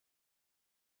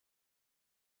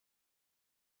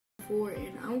Braylon,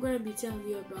 and I'm going to be telling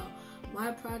you about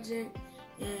my project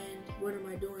and what am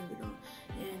I doing it on.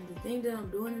 And the thing that I'm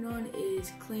doing it on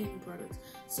is cleaning products.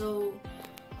 So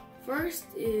first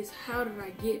is, how did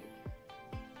I get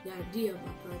the idea of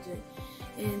my project?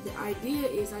 And the idea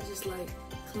is, I just like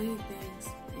clean things,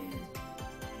 and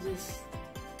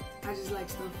I just like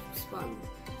stuff spotless.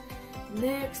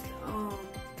 Next,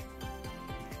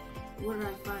 what did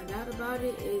I find out about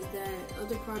it is that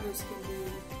other products can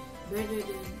be better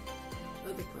than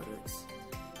other products.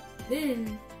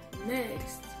 Then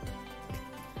next,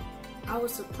 I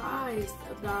was surprised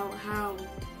about how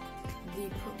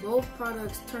both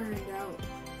products turned out,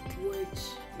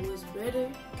 which was better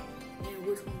and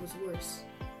which one was worse.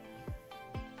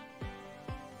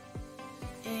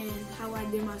 And how I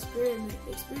did my experiment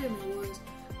was,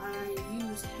 I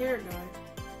used hair dye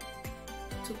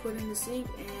to put in the sink,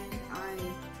 and I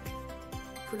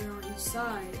put it on each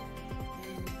side,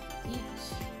 and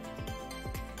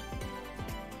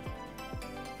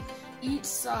each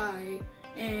side,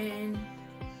 and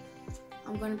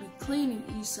I'm going to be cleaning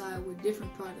each side with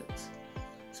different products.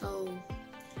 So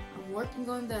I'm working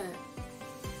on that.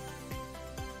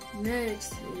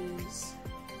 Next is,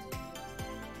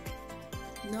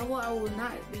 no, I will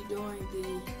not be doing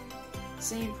the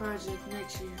same project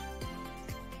next year.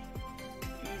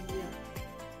 And yeah.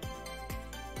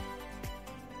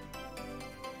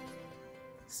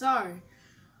 Sorry.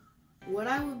 What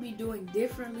I would be doing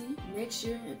differently next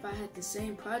year if I had the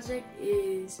same project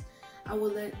is, I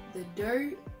would let the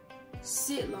dirt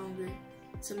sit longer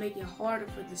to make it harder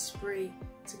for the spray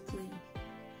to clean.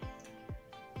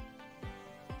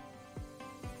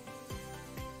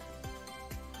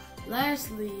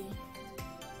 Lastly,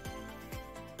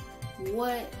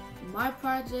 what my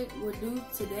project would do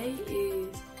today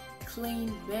is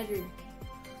clean better,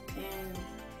 and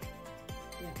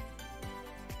yeah,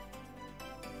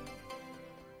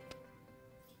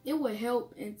 it would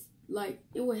help, and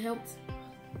it would help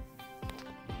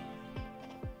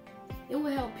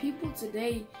people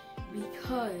today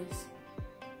because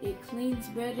it cleans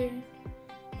better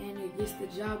and it gets the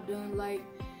job done. Like,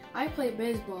 I play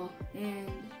baseball and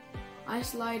I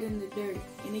slide in the dirt,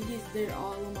 and it gets dirt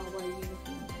all on my white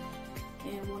uniform.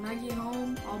 And when I get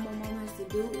home, all my mom has to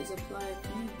do is apply a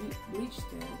few bleach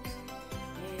tabs,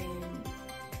 and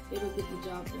it'll get the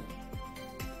job done.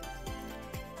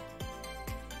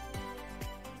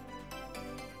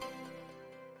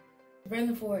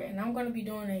 Braylon, and I'm going to be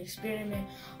doing an experiment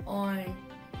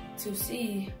to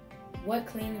see what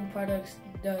cleaning products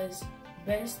does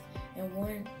best and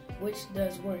which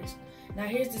does worse. Now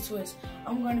here's the twist.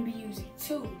 I'm going to be using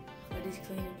two of these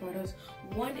cleaning products.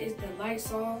 One is the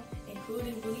Lysol,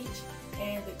 including bleach,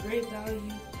 and the Great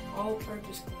Value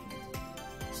All-Purpose Cleaner.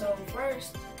 So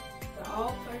first, the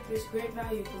All-Purpose Great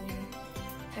Value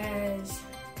Cleaner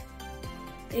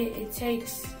it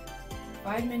takes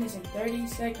 5 minutes and 30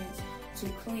 seconds to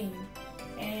clean,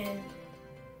 and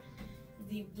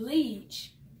the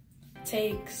bleach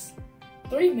takes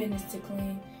 3 minutes to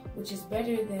clean, which is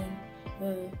better than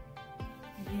the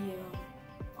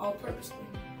all-purpose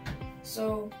cleaner.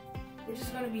 So we're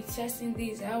just going to be testing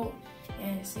these out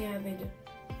and see how they do.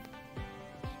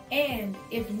 And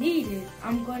if needed,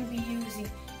 I'm going to be using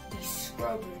the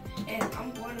scrubber, and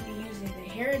I'm going to be using the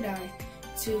hair dye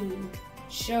to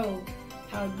show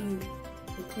how do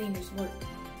the cleaners work.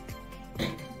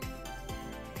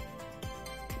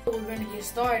 We're going to get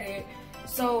started.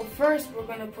 So first, we're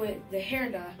going to put the hair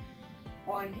dye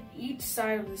on each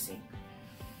side of the sink.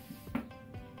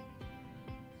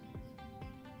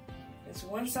 That's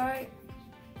one side,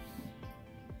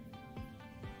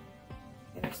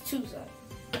 and that's two sides.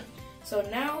 So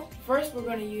now, first we're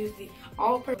going to use the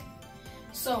all-purpose.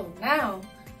 So now,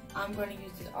 I'm going to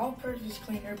use the all-purpose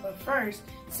cleaner, but first,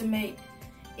 to make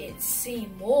it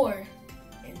seem more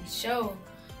and show,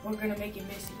 we're going to make it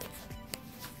messy.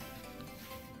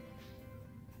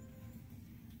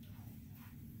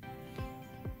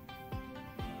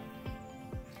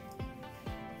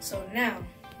 So now,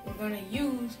 we're going to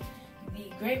use the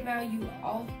Great Value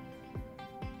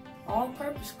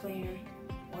All-Purpose Cleaner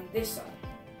on this side.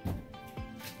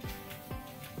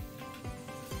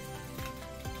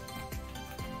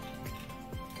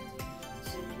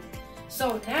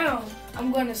 So now,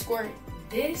 I'm going to squirt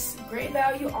this Great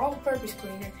Value All-Purpose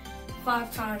Cleaner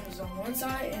 5 times on one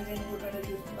side, and then we're going to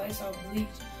do the Lysol bleach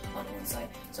on one side.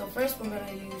 So first, we're going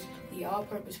to use the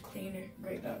All-Purpose Cleaner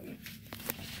Great Value.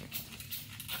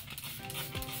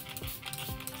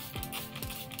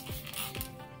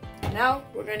 Now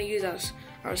we're going to use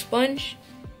our sponge.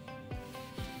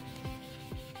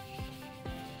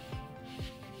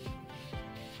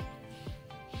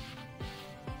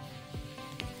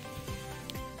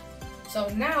 So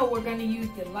now we're gonna use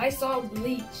the Lysol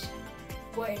bleach,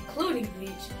 well, including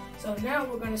bleach. So now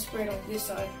we're gonna spread on this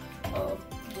side of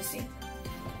the sink.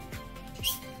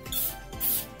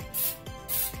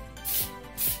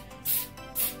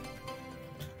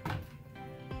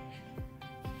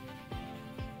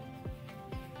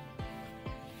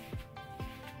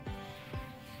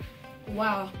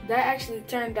 Wow, that actually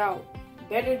turned out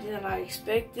better than I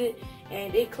expected,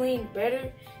 and it cleaned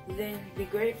better than the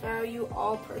Great Value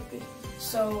All-Purpose.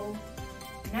 So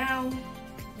now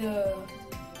the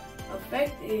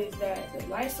effect is that the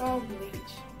Lysol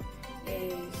bleach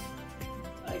is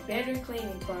a better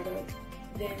cleaning product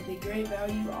than the Great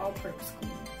Value All-Purpose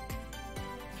cleaner.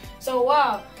 So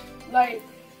wow, like,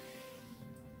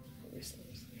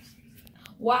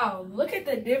 wow, look at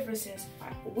the differences.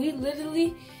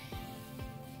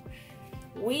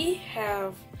 We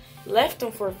have left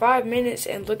them for 5 minutes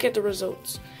and look at the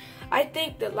results. I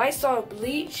think the Lysol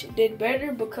bleach did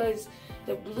better because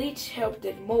the bleach helped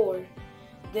it more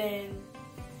than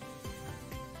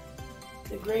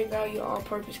the Great Value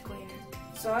All-Purpose Cleaner.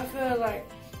 So I feel like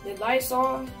the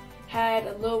Lysol had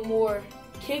a little more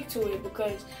kick to it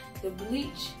because the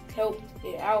bleach helped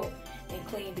it out and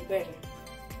cleaned it better.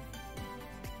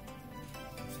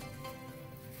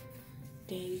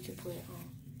 Then you can put it on.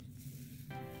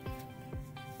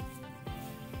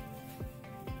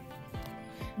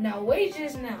 Now wait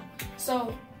just now.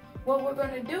 So what we're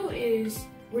gonna do is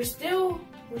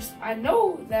I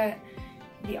know that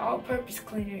the all-purpose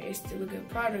cleaner is still a good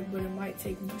product, but it might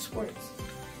take more squirts.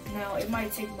 Now it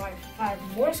might take like 5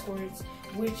 more squirts,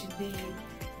 which the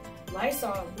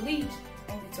Lysol bleach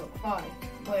only took 5,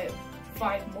 but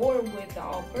 5 more with the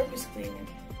all-purpose cleaner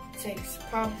takes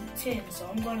probably 10. So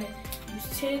I'm gonna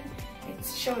use 10 and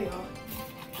show y'all.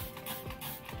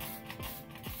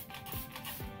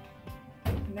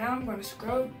 Now I'm gonna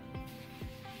scrub.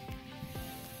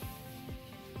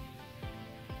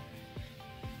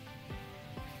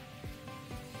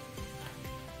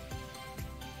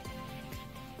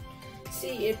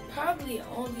 See, it probably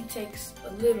only takes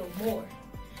a little more.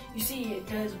 You see, it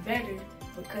does better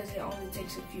because it only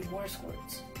takes a few more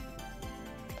squirts.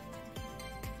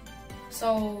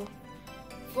 So,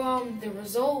 from the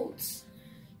results,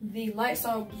 the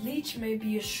Lysol bleach may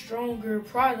be a stronger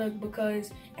product because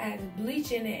it has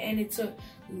bleach in it and it took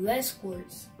less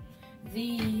squirts.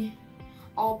 The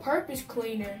all-purpose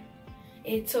cleaner,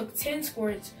 it took 10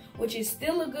 squirts, which is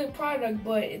still a good product,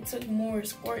 but it took more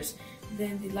squirts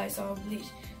than the Lysol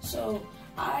bleach. So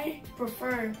I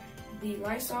prefer the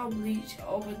Lysol bleach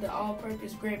over the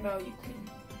all-purpose Great Value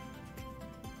cleaner.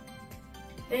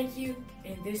 Thank you,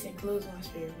 and this concludes my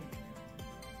experiment.